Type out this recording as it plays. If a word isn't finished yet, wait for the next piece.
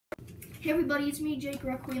Hey everybody, it's me, Jake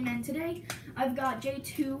Requiem, and today I've got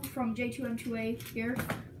J2 from J2M2A here.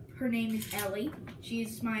 Her name is Ellie.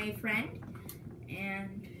 She's my friend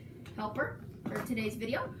and helper for today's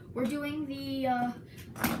video. We're doing the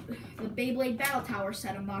Beyblade Battle Tower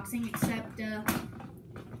set unboxing, except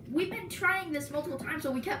we've been trying this multiple times,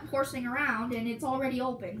 so we kept horsing around, and it's already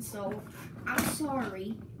open, so I'm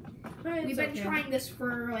sorry. We've been trying this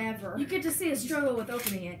forever. You get to see a struggle with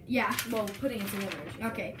opening it. Yeah. Well, putting it together.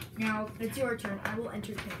 Okay, now it's your turn. I will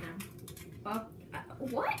entertain them.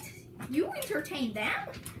 What? You entertain them?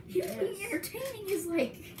 You being entertaining is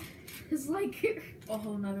like a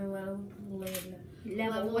whole nother level,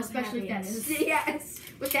 especially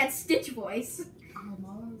with that Stitch voice.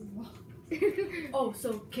 Oh, so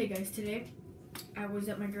okay, guys. Today I was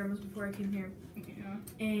at my grandma's before I came here.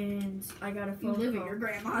 And I got a phone call. You live at your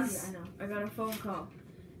grandma's. Yeah, I know. I got a phone call,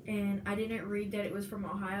 and I didn't read that it was from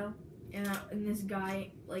Ohio. And this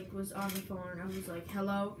guy was on the phone, and I was like,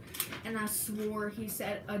 "Hello," and I swore he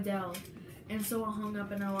said Adele, and so I hung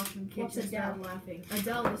up and I walked in the kitchen and started laughing.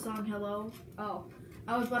 Adele, the song "Hello." Oh,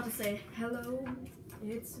 I was about to say "Hello,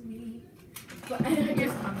 it's me," but I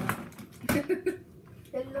just hung up.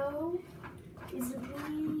 Hello, is it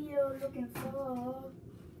me you're looking for?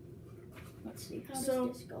 Let's see, how does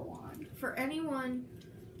this go on? For anyone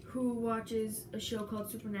who watches a show called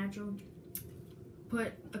Supernatural,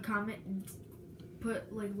 put a comment and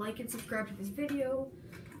put like and subscribe to this video.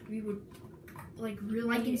 We would really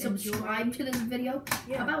like and subscribe to this video.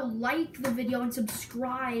 Yeah. How about like the video and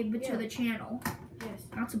subscribe to the channel? Yes.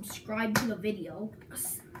 Not subscribe to the video.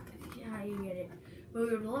 Yeah, you get it. But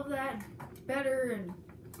we would love that better,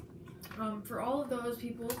 and for all of those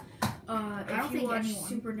people, if you watch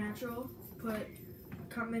Supernatural, put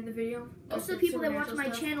comment in the video. Most of the people that watch my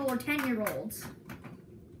channel are 10-year-olds.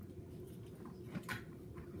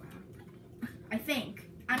 I think.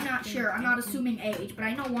 I'm not sure. I'm not assuming age, but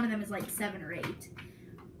I know one of them is like 7 or 8.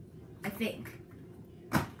 I think.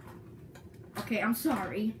 Okay, I'm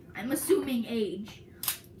sorry. I'm assuming age.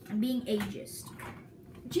 I'm being ageist.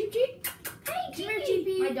 Jeep, Jeep. Hey, Jeep. Come here,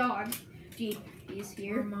 Jeepy. My dog. Jeep. He's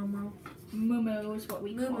here. Momo. Momo is what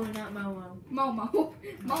we call him. Not Momo. Momo.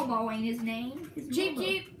 Momo ain't his name. It's Jeep, Momo.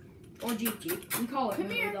 Jeep. Or Jeep, Jeep. We call him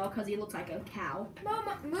Momo though because he looks like a cow.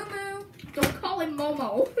 Momo. Momo. Don't call him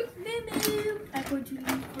Momo. Momo. I'm going to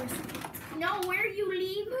leave for a second. No, where are you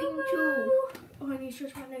leaving Momo. to? Oh, I need to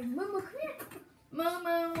stretch my leg. Momo, come here.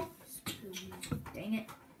 Momo. Dang it.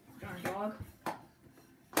 Darn dog.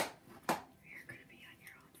 You're going to be on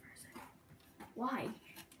your own for a second. Why?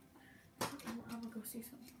 I'm going to go see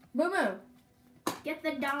something. Momo. Get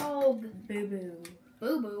the dog. Boo boo.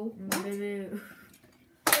 Boo boo. Boo boo.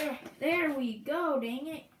 There we go, dang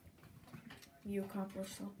it. You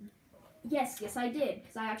accomplished something. Yes, I did.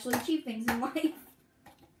 Because I actually achieve things in life.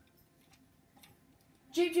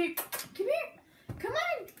 Jeep, Jeep. Come here. Come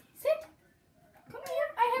on. Sit. Come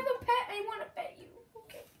here. I have a pet. I want to pet you.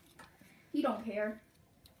 Okay. You don't care.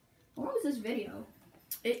 How long is this video?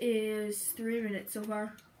 It is 3 minutes so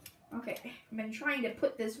far. Okay. I've been trying to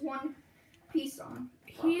put this one piece on.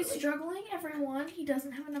 He's struggling, everyone. He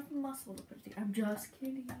doesn't have enough muscle to put it together. I'm just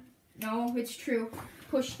kidding. No, it's true.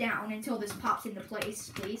 Push down until this pops into place,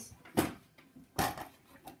 please.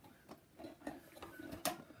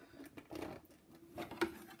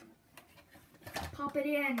 Pop it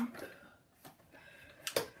in.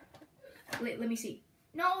 Wait, let me see.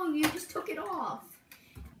 No, you just took it off.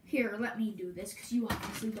 Here, let me do this, because you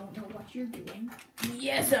obviously don't know what you're doing.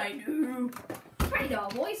 Yes, I do. What kind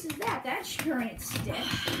of voice is that? That sure ain't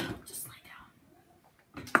stiff. Just lie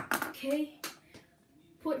down. Okay.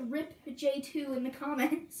 Put RIP J2 in the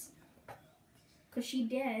comments. Because she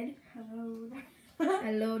dead. Hello.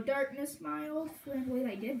 Hello, darkness, my old friend. Wait,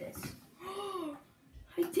 I did this.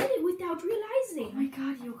 I did it without realizing. Oh my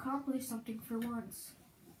god, you accomplished something for once.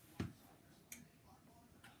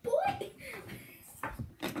 Boy!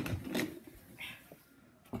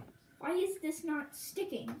 Why is this not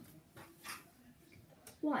sticking?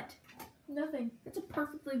 What? Nothing. That's a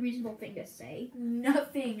perfectly reasonable thing to say.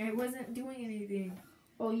 Nothing. I wasn't doing anything.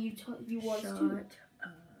 Oh, you was too. Shut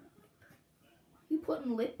up. You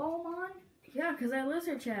putting lip balm on? Yeah, because I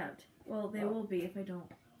lizard chapped. Well, they will be if I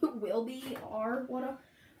don't. Who will be? Are what a...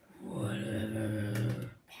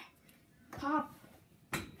 Whatever. Pop.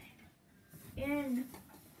 In.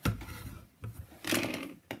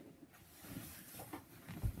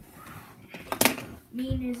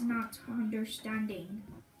 Mean is not understanding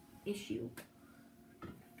issue.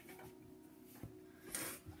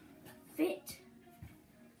 Fit.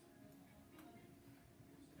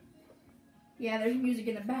 Yeah, there's music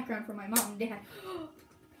in the background for my mom and dad.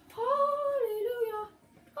 Hallelujah.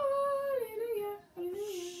 Hallelujah.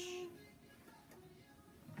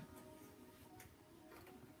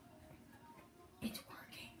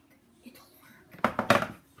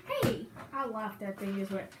 I laughed that thing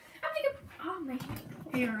just went. I'm thinking, oh man.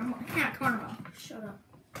 Here, yeah, Karma. Shut up.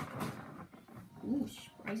 Ooh,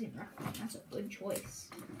 surprising record. That's a good choice.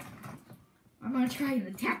 I'm gonna try and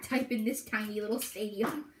attack type in this tiny little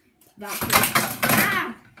stadium. Valkyrie.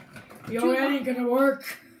 Ah! Yo, that ain't gonna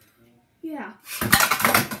work. Yeah.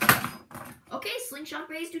 Okay, slingshot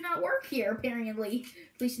bays do not work here, apparently.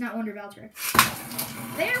 At least not Wonder Valkyrie.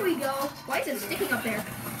 There we go. Why is it sticking up there?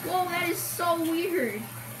 Whoa, that is so weird.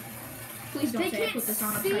 Please don't say I put this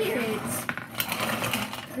on a treasure.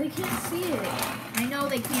 They can't see it. I know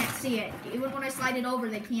they can't see it. Even when I slide it over,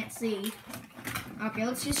 they can't see. Okay,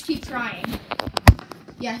 let's just keep trying.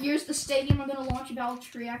 Yeah, here's the stadium. I'm gonna launch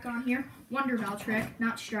Valtriac on here. Wonder Valtriac,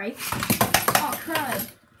 not Strike. Oh, crud.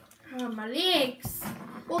 Oh, my legs.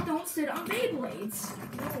 Well, don't sit on Beyblades.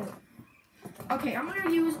 No. Okay, I'm gonna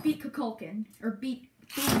use Beat Kukulkan, or Beat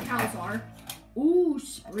Kalzar. Ooh,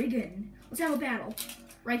 Spriggan. Let's have a battle.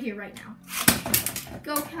 Right here, right now.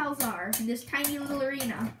 Go Kalzar in this tiny little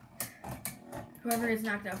arena. Whoever is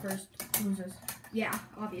knocked out first loses. Yeah,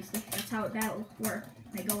 obviously. That's how battles work.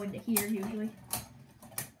 They go into here, usually.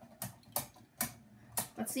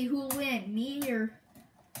 Let's see who'll win, me or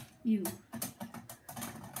you.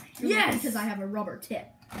 Yes! Because I have a rubber tip.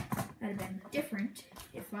 That'd have been different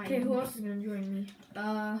if I... Okay, who else is gonna join me?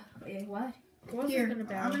 Wait, what? Who else Here, is gonna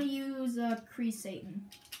battle? I'm gonna use Kree Satan.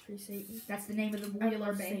 Kree Satan. That's the name of the I wheeler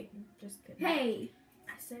love bay. Satan. Just kidding. Hey!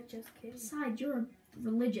 I said just kidding. Besides, you're a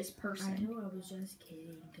religious I person. know, I was just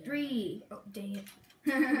kidding. 3. Oh, dang it.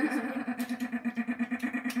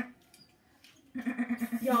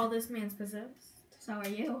 Y'all, this man's possessed. So are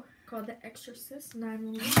you. Called the Exorcist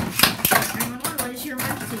 911. 911, what is your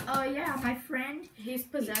emergency? Oh yeah, my friend. He's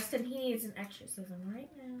possessed and he needs an exorcism right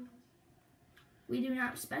now. We do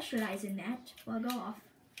not specialize in that. Plug off.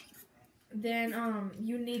 Then,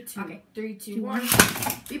 you need to. Okay. 3, 2, 2, 1.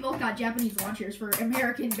 1. We both got Japanese launchers for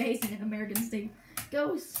American base and American state.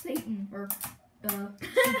 Go Satan, or Saturn.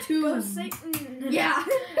 Go Satan. Yeah,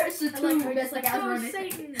 there's Saturn. It's like, Go go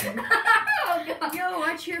Satan. Oh god. Yo,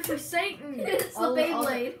 I cheer for Satan. It's the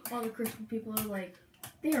Beyblade. All the Christian people are like,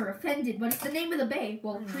 They are offended, but it's the name of the bay.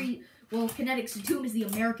 Well, Kinetic Saturn is the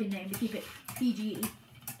American name to keep it PG.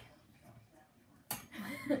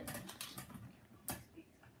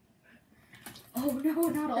 Oh no,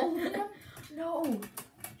 not all of them. no.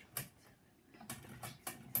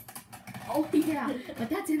 Oh yeah, but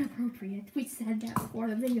that's inappropriate. We said that before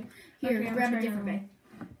the video. Here, Okay, I'm grab a trying different to- bay.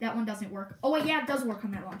 That one doesn't work. Oh wait, yeah, it does work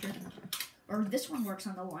on that launcher. Or this one works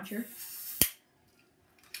on the launcher.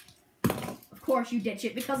 Of course you ditch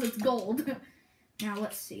it because it's gold. Now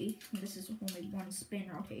let's see. This is only one spin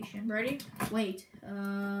rotation. Ready? Wait,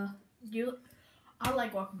 You. I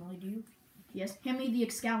like guacamole. Do you? yes, hand me the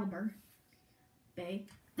Excalibur. Bay.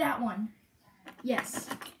 That one. Yes.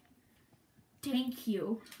 Thank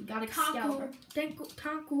you. We got Excalibur.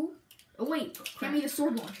 Tanku. Oh wait, hand me the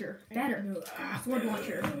sword launcher. Better. No. Sword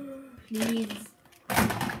launcher. Please.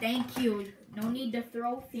 Thank you. No need to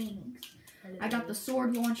throw things. I got the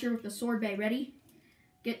sword launcher with the sword bay. Ready?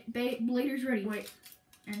 Get bladers ready. Wait.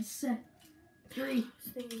 And set. 3.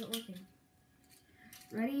 This thing isn't working.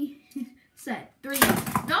 Ready? Set. 3.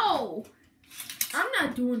 No! I'm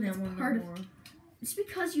not doing that one part no of- more. It's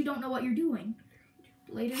because you don't know what you're doing.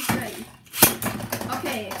 Bladers ready.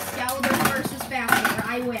 Okay, Excalibur versus Valkyrie.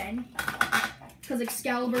 I win. Because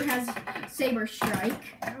Excalibur has Saber Strike.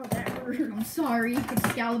 Oh, that hurt. I'm sorry.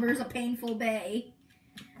 Excalibur's a painful bay.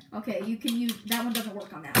 Okay, you can use... That one doesn't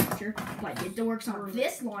work on that launcher. But it works on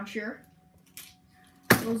this launcher.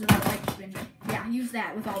 Those are like... Yeah, use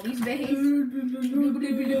that with all these bays.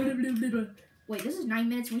 Wait, this is 9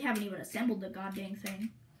 minutes. We haven't even assembled the goddamn thing.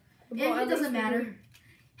 Well, It at doesn't least matter.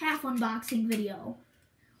 Half unboxing video.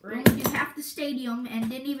 We Right. only did half the stadium and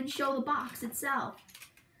didn't even show the box itself.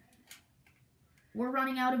 We're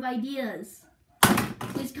running out of ideas.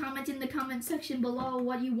 Please comment in the comment section below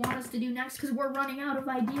what you want us to do next, because we're running out of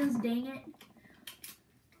ideas, dang it.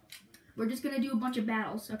 We're just going to do a bunch of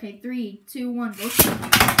battles. Okay, 3, 2, 1, go.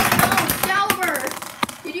 Oh, Excalibur!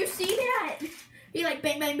 Did you see that? He like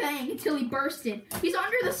bang, bang, bang until he bursted. He's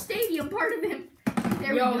under the stadium, part of him.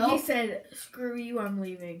 There we go. He said, screw you, I'm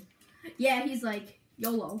leaving. Yeah, he's like,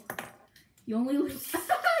 YOLO. You only lose.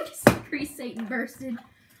 Kree Satan bursted.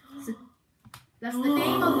 That's the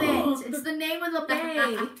name of it. It's the name of the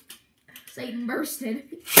bay. Satan bursted.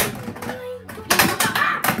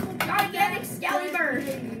 Gotta get Excalibur.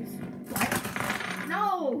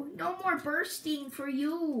 No, no more bursting for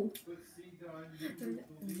you.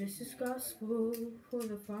 This is gospel for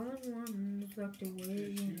the fallen ones locked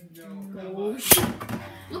away in Oh, shit.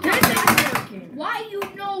 Look at that. Why you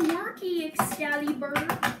no worky, Excalibur?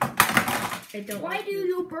 I don't. Why like do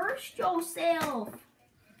you burst yourself?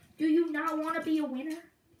 Do you not want to be a winner?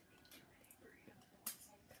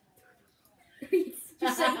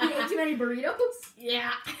 Just saying you ate too many burritos?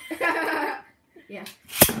 Yeah. Yeah.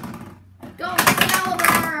 Go,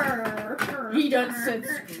 Excalibur! He done said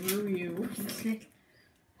screw you.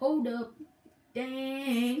 Hold up.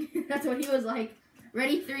 Dang. That's what he was like.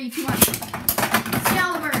 Ready? 3, 2, 1.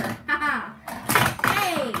 Excalibur! Haha!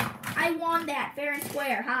 Hey! I won that fair and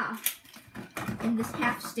square, ha! In this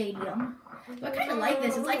half stadium. So I kind of like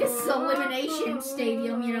this. It's like a elimination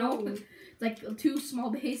stadium, you know? It's like 2 small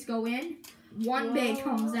bays go in, 1 bay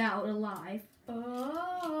comes out alive.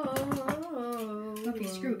 Okay,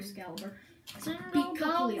 screw Excalibur. Beat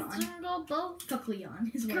Cuckleon.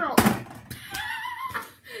 Cuckleon is what.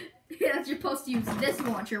 Yeah, you're supposed to use this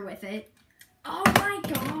launcher with it. Oh my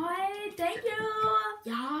god, thank you!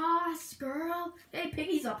 Yes, girl. Hey,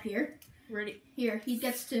 Piggy's up here. Ready? Here, he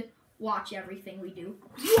gets to watch everything we do.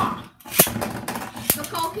 Yeah. Go,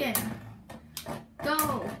 Culkin.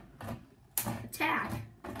 Go. Attack.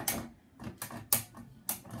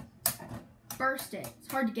 Burst it.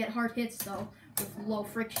 It's hard to get hard hits, though, with low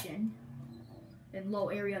friction and low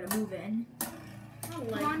area to move in.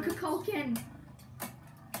 Come on, Kukulkin.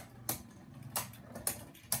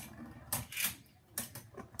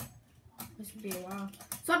 This would be a while.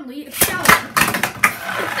 Suddenly, Excalibur.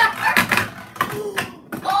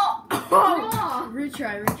 Oh!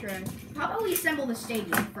 Retry. How about we assemble the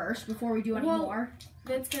stadium first before we do any more?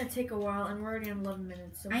 That's gonna take a while, and we're already in 11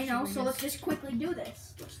 minutes. So I know, so let's just quickly do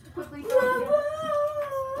this. Let's quickly do it.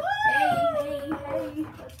 Hey.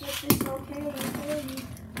 Let's get this okay.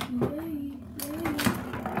 Hey.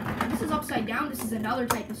 This is upside down. This is another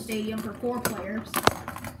type of stadium for 4 players.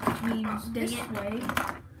 Which means this way.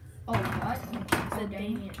 Oh, what? So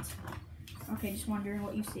dang it. Okay, just wondering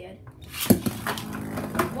what you said.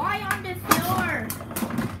 Why on the floor?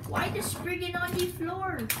 Why the sprigging on the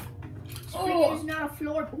floor? Sprigging is not a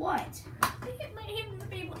floor. What? I hit my hand in the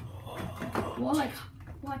Beyblade.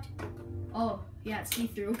 What? Oh, yeah, it's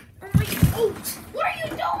see-through. Oh my god. Oh, what are you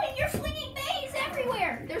doing? You're flinging bays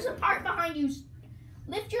everywhere. There's a part behind you.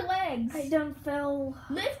 Lift your legs. I done fell.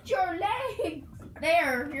 Lift your legs.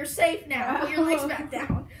 There, you're safe now. Put your legs back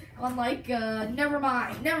down. Unlike, never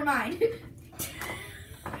mind.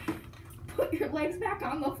 Put your legs back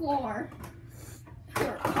on the floor.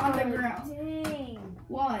 Or on the ground. Dang.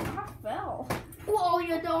 What? I fell. Well,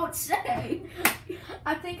 you don't say.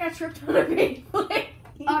 I think I tripped on a Beyblade.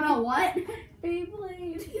 On a what?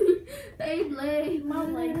 Beyblade. Beyblade. My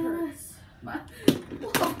leg hurts. Well,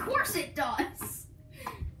 of course it does.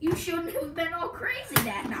 You shouldn't have been all crazy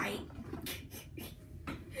that night.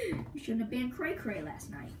 You shouldn't have been cray-cray last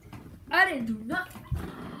night. I didn't do nothing.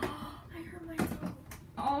 I hurt myself.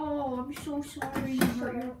 Oh, I'm so sorry. You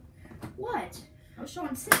hurt your... What? I was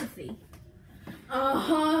showing sympathy.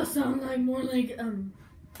 Sound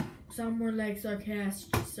more like sarcasm.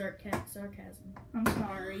 I'm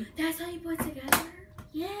sorry. That's how you put it together?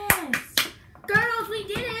 Yes. Girls, we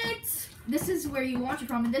did it! This is where you watch it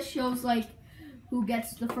from, and this shows like who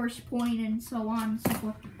gets the first point and so on and so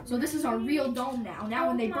forth. So this is our real dome now. Now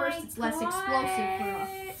when they burst, it's less explosive for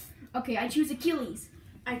us. Okay, I choose Achilles.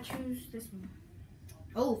 I choose this one.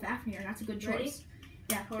 Oh, Fafnir, that's a good choice. Ready?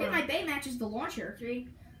 Yeah. Hold Hey, on. my bay matches the launcher. 3,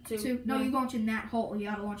 2, 2. No, 1. you launch in that hole. You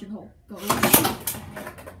gotta launch in the hole. Go.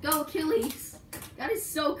 Go, Achilles. That is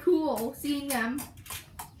so cool, seeing them.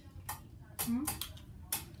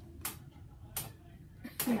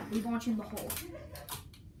 Yeah, we launch in the hole.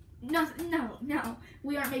 No.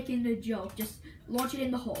 We aren't making a joke. Just launch it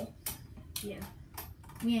in the hole. Yeah.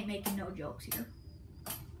 We ain't making no jokes here.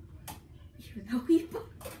 Even though we...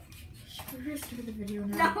 We're gonna start the video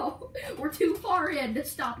now. No, we're too far in to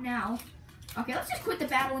stop now. Okay, let's just quit the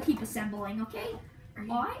battle and keep assembling, okay?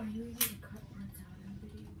 Why? Are you able to cut parts out of the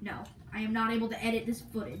video? No, I am not able to edit this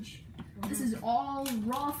footage. This is all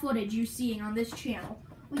raw footage you're seeing on this channel.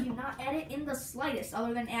 We do not edit in the slightest,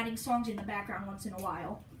 other than adding songs in the background once in a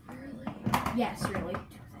while. Really? Yes, really.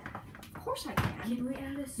 Of course I can. Can we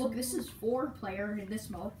add a song? Look, this is 4-player in this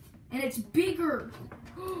mode, and it's bigger.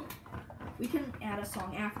 We can add a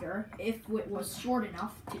song after if it was short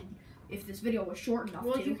enough to. If this video was short enough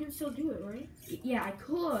Well, to. you can still do it, right? Yeah, I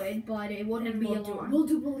could, but it wouldn't be long. We'll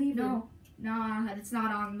do Believe It. No, nah, it's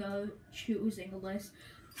not on the choosing list.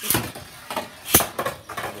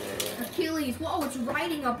 Achilles, whoa, it's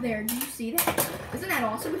riding up there. Do you see that? Isn't that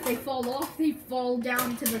awesome? If they fall off, they fall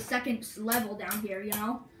down to the second level down here, you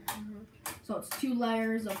know? So it's 2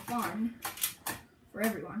 layers of fun for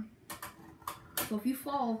everyone. So if you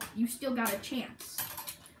fall, you still got a chance.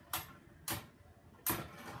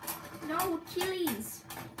 No, Achilles.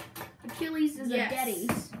 Achilles is Yes. a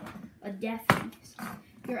deadies. A deathies.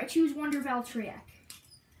 Here, I choose Wonder Valtryek.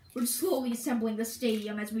 We're slowly assembling the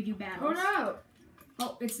stadium as we do battles. Oh no!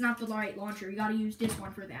 Oh, it's not the right launcher. You gotta use this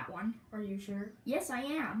one for that one. Are you sure? Yes, I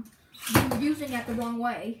am. You're using it the wrong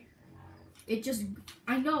way. It just,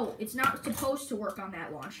 I know, it's not supposed to work on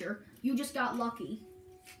that launcher. You just got lucky.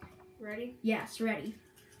 Ready? Yes, ready.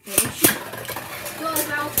 Wait, let's shoot. Go,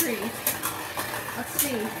 Valkyrie. Let's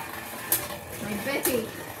see. My Betty.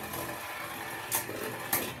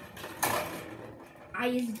 I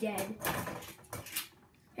is dead.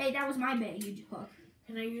 Hey, that was my bay you took.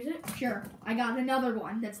 Can I use it? Sure. I got another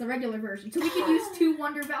one. That's the regular version. So we can use 2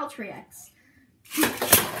 Wonder Valtryeks.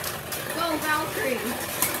 Go, Valkyrie.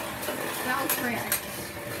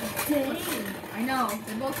 Valtryek. Dang. I know.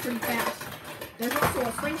 They're both pretty fast. There's also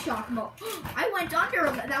a slingshot mode. I went under.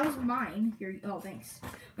 That was mine. Here. Oh, thanks.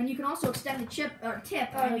 And you can also extend the tip. To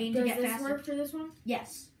get does this faster. work for this one?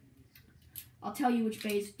 Yes. I'll tell you which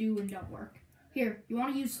bays do and don't work. Here, you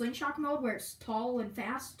want to use slingshot mode where it's tall and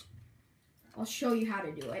fast? I'll show you how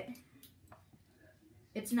to do it.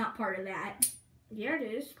 It's not part of that. Yeah, it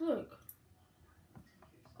is. Look.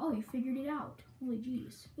 Oh, you figured it out. Holy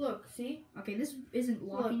jeez. Look, see? Okay, this isn't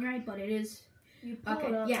locking right, but it is. You pull Okay,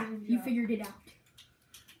 it up yeah, and you drop. figured it out.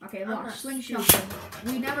 Okay, I'm watch. not Slingshot. stupid.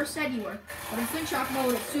 We never said you were. But in slingshot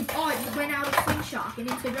mode, it's super. Oh, it went out of slingshot and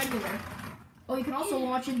into regular. Oh, you can also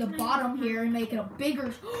launch in the bottom here and make it a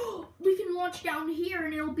bigger. We can launch down here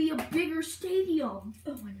and it'll be a bigger stadium.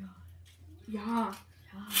 Oh my god. Yeah.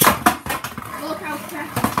 Look how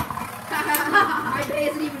fast. My bay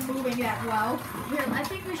isn't even moving that well. Here, I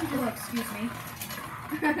think we should just Excuse me.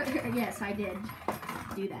 Yes, I did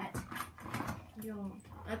do that. Yo,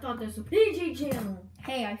 I thought this was a PG channel.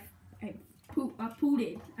 Hey, I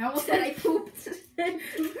pooted. I almost said I pooped.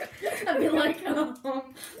 I'd be like,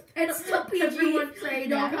 It's still PG. everyone Say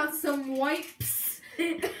y'all that. got some wipes.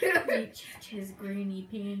 His granny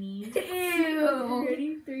panties. Ew.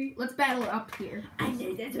 Ready? 3. Let's battle it up here. I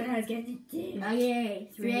knew that's what I was going to do. Okay,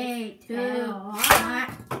 3, 2,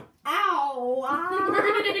 1. Ow!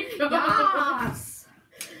 Where did it go? Yes.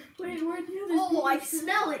 Wait, where'd the other Oh, I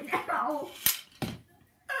smell it now.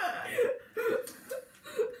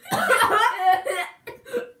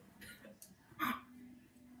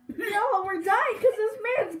 No, we're dying because this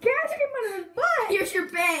man's gas came out of his butt. Here's your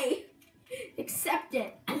bay. Accept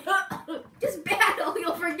it. Just battle.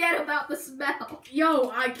 You'll forget about the smell. Yo,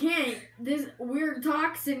 I can't. This weird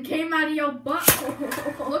toxin came out of your butt.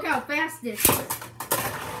 Look how fast this is.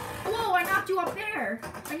 Whoa, I knocked you up there.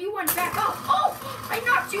 And you went back up. Oh, I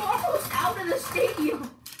knocked you almost out of the stadium.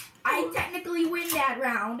 I technically win that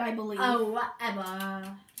round, I believe. Oh,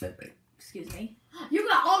 whatever. Excuse me. You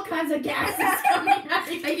got all kinds of gases coming out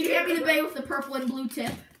of you. Hey, can you hand me the bay with the purple and blue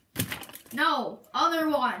tip? No. Other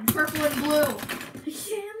one. Purple and blue.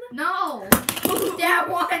 No. That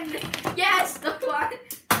one. Yes, the one.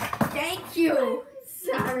 Thank you.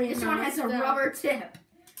 Sorry. This one has a rubber tip.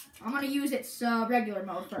 I'm going to use its regular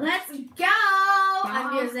mode first. Let's go.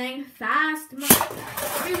 I'm using fast mode.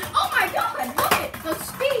 Oh my god, look at the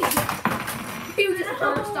speed. You just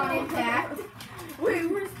burst on impact. Wait,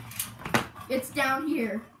 where's... It's down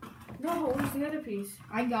here. No, where's the other piece?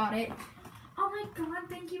 I got it. Oh my god,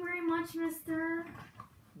 thank you very much, mister.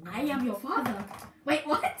 I am your father. Wait,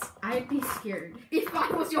 what? I'd be scared. If I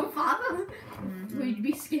was your father, would you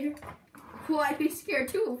be scared? Well, I'd be scared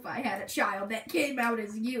too if I had a child that came out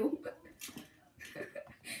as you.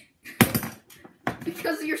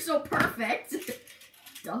 Because you're so perfect.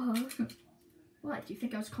 Duh. What, do you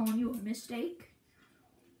think I was calling you a mistake?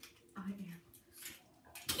 I am.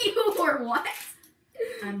 You were what?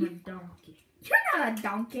 I'm a donkey. You're not a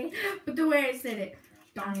donkey. But the way I said it,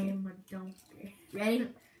 Donkey. I am a donkey. Ready?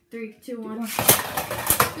 3, 2, 1. Go!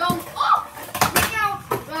 Oh! Bring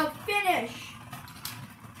out! Finish!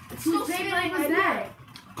 It's Whose still Beyblade spinning was my that? bed.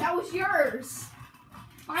 That was yours.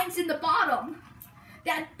 Mine's in the bottom.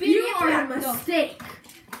 That big You are a impact, though. mistake.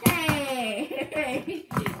 Hey!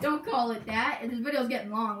 Don't call it that. If this video's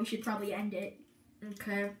getting long, we should probably end it.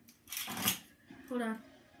 Okay. Hold on.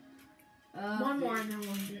 One more and then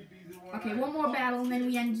one. Okay, one more battle and then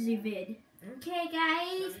we end the vid. Okay,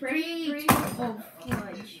 guys. 3, 2, oh,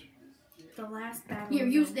 fudge. The last battle. Here,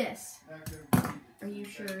 use this. Are you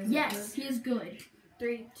sure? Is it Yes, he is good. good?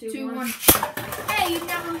 3, 2, 2, 1. 1. Hey, you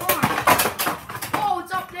never won. Oh,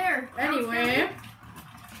 it's up there. Anyway.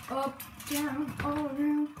 Up, down, all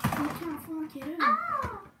around. You can't fuck it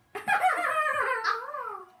up.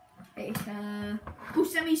 Hey, who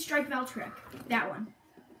sent me Strike Valtryek? That one.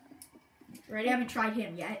 Ready? I haven't tried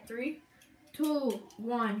him yet. 3, 2,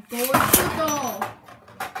 1. go.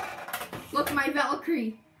 Look, my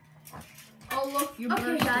Valkyrie. Oh look, you're Okay,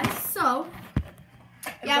 bursting. guys. So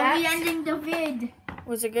Yeah, we that ending the vid.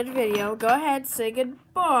 was a good video. Go ahead, say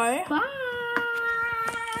goodbye. Bye.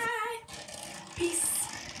 Peace.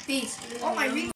 Peace. Oh my.